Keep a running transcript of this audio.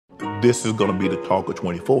this is gonna be the talk of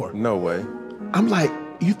 24. No way. I'm like,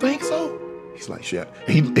 you think so? He's like, Shannon.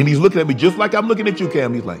 And he's looking at me just like I'm looking at you,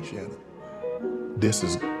 Cam. He's like, Shannon, this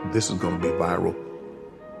is gonna be viral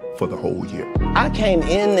for the whole year. I came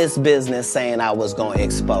in this business saying I was going to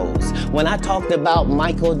expose. When I talked about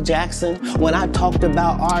Michael Jackson, when I talked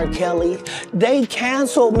about R. Kelly, they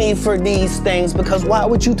canceled me for these things because why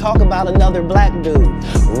would you talk about another black dude?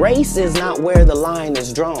 Race is not where the line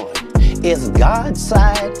is drawn. It's God's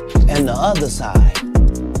side and the other side.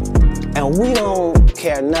 And we don't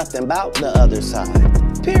care nothing about the other side.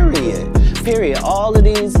 Period. All of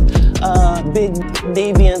these big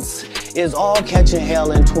deviants is all catching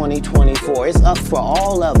hell in 2024. It's up for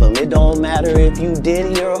all of them. It don't matter if you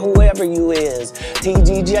Diddy or whoever you is.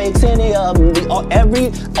 TG Jakes, any of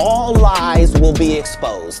them. All lies will be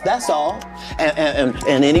exposed. That's all. And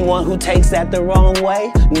anyone who takes that the wrong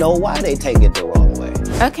way, know why they take it the wrong way.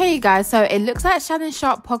 Okay, you guys, so it looks like Shannon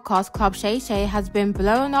Sharpe podcast Club Shay Shay has been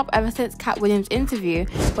blowing up ever since Katt Williams' interview,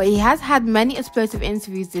 but he has had many explosive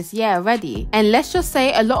interviews this year already. And let's just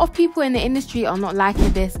say a lot of people in the industry are not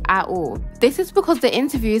liking this at all. This is because the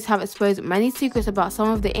interviews have exposed many secrets about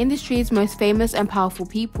some of the industry's most famous and powerful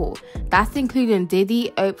people. That's including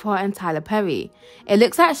Diddy, Oprah and Tyler Perry. It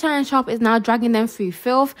looks like Shannon Sharpe is now dragging them through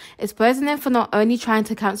filth, exposing them for not only trying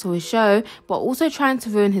to cancel his show, but also trying to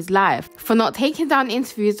ruin his life, for not taking down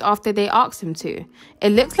interviews after they asked him to. It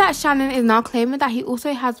looks like Shannon is now claiming that he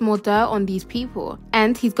also has more dirt on these people,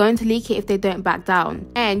 and he's going to leak it if they don't back down.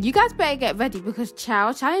 And you guys better get ready because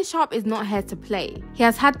Shannon Sharpe is not here to play. He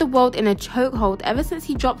has had the world in a chokehold ever since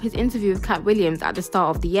he dropped his interview with Katt Williams at the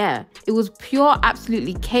start of the year. It was pure,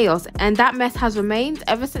 absolutely chaos, and that mess has remained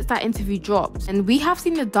ever since that interview dropped. And we have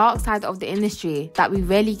seen the dark side of the industry that we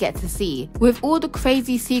rarely get to see. With all the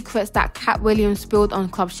crazy secrets that Katt Williams spilled on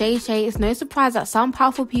Club Shay Shay, it's no surprise that some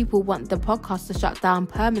powerful people want the podcast to shut down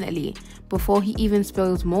permanently before he even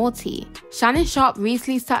spills more tea. Shannon Sharpe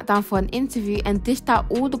recently sat down for an interview and dished out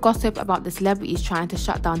all the gossip about the celebrities trying to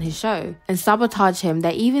shut down his show and sabotage him.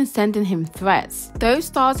 They're even sending him threats. Those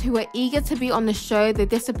stars who were eager to be on the show, they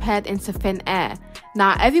disappeared into thin air.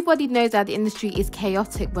 Now, everybody knows that the industry is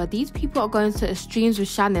chaotic, but these people are going to extremes with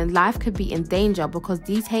Shannon. Life could be in danger because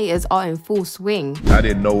these haters are in full swing. I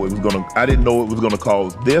didn't know it was gonna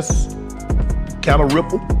cause this kind of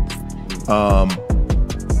ripple.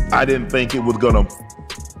 I didn't think it was gonna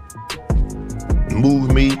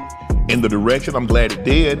move me in the direction. I'm glad it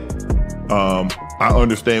did. I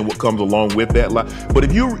understand what comes along with that. But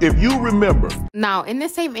if you remember. Now, in the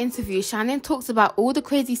same interview, Shannon talks about all the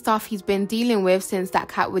crazy stuff he's been dealing with since that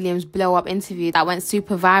Katt Williams blow-up interview that went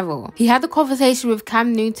super viral. He had a conversation with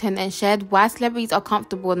Cam Newton and shared why celebrities are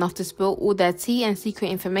comfortable enough to spill all their tea and secret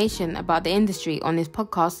information about the industry on his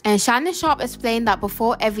podcast. And Shannon Sharpe explained that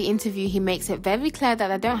before every interview, he makes it very clear that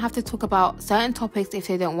they don't have to talk about certain topics if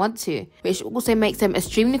they don't want to, which also makes them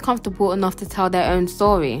extremely comfortable enough to tell their own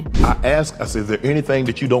story. I said, is there anything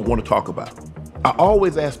that you don't want to talk about? I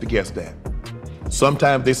always ask the guests that.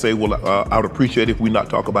 Sometimes they say, well, I would appreciate it if we not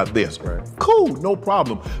talk about this. Right. Cool, no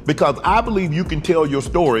problem. Because I believe you can tell your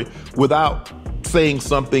story without saying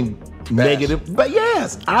something negative. But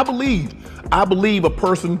yes, I believe a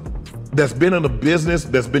person that's been in a business,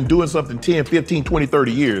 that's been doing something 10, 15, 20,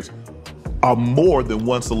 30 years are more than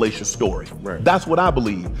one salacious story. Right. That's what I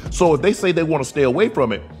believe. So if they say they want to stay away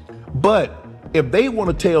from it, but if they want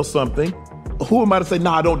to tell something, who am I to say,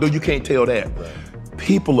 no, don't do, you can't tell that. Right.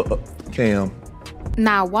 People, Cam.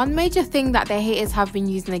 Now, one major thing that the haters have been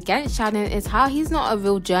using against Shannon is how he's not a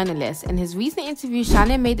real journalist. In his recent interview,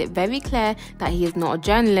 Shannon made it very clear that he is not a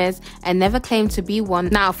journalist and never claimed to be one.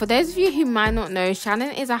 Now, for those of you who might not know,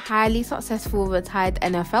 Shannon is a highly successful retired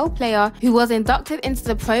NFL player who was inducted into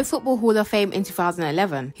the Pro Football Hall of Fame in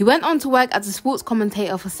 2011. He went on to work as a sports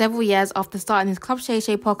commentator for several years after starting his Club Shay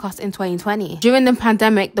Shay podcast in 2020. During the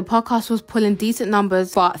pandemic, the podcast was pulling decent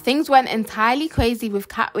numbers, but things went entirely crazy with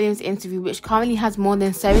Katt Williams' interview, which currently has more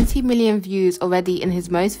than 70 million views already in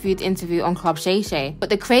his most viewed interview on Club Shay Shay.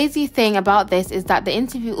 But the crazy thing about this is that the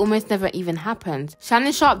interview almost never even happened.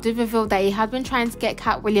 Shannon Sharpe did reveal that he had been trying to get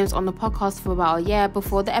Katt Williams on the podcast for about a year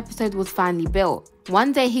before the episode was finally built.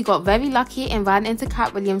 One day he got very lucky and ran into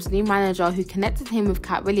Katt Williams' new manager who connected him with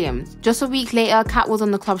Katt Williams. Just a week later, Katt was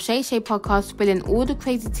on the Club Shay Shay podcast spilling all the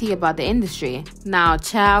crazy tea about the industry. Now,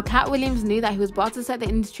 Katt Williams knew that he was about to set the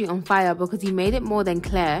industry on fire because he made it more than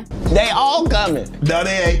clear. They all coming. No,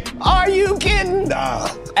 they ain't. Are you kidding? Nah.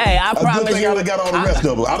 Hey, I promise you. I done got all the rest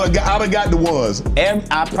of them. I done got the ones.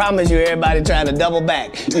 I promise you, everybody trying to double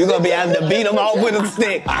back. You're going to be having to beat them off with a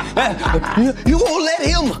stick. You won't let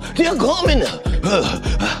him. They're coming.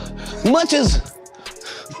 Much as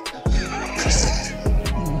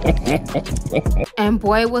And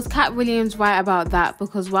boy, was Katt Williams right about that,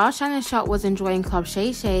 because while Shannon Sharpe was enjoying Club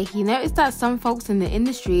Shay Shay, he noticed that some folks in the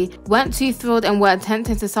industry weren't too thrilled and were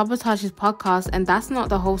attempting to sabotage his podcast, and that's not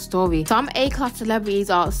the whole story. Some A-class celebrities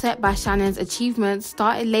are upset by Shannon's achievements,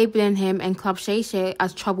 started labeling him and Club Shay Shay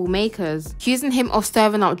as troublemakers, accusing him of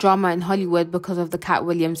stirring up drama in Hollywood because of the Katt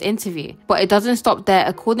Williams interview. But it doesn't stop there.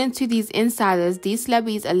 According to these insiders, these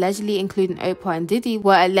celebrities, allegedly including Oprah and Diddy,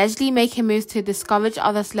 were allegedly making moves to discourage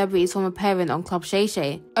other celebrities from appearing on Club Shay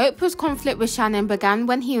Shay. Oprah's conflict with Shannon began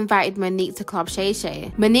when he invited Monique to Club Shay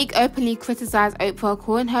Shay. Monique openly criticized Oprah,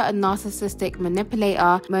 calling her a narcissistic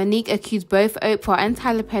manipulator. Monique accused both Oprah and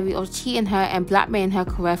Tyler Perry of cheating her and blackmailing her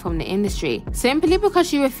career from the industry, simply because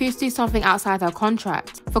she refused to do something outside her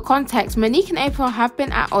contract. For context, Monique and Oprah have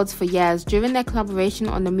been at odds for years. During their collaboration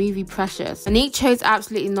on the movie Precious, Monique chose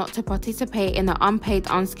absolutely not to participate in the unpaid,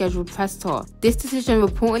 unscheduled press tour. This decision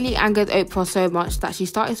reportedly angered Oprah so much that she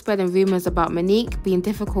started spreading rumors about Monique being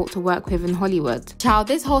difficult to work with in Hollywood. Child,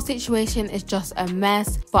 this whole situation is just a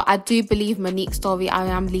mess, but I do believe Monique's story, I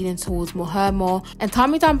am leaning towards her more. And tell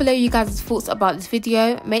me down below you guys' thoughts about this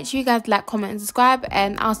video. Make sure you guys like, comment and subscribe,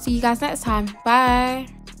 and I'll see you guys next time. Bye.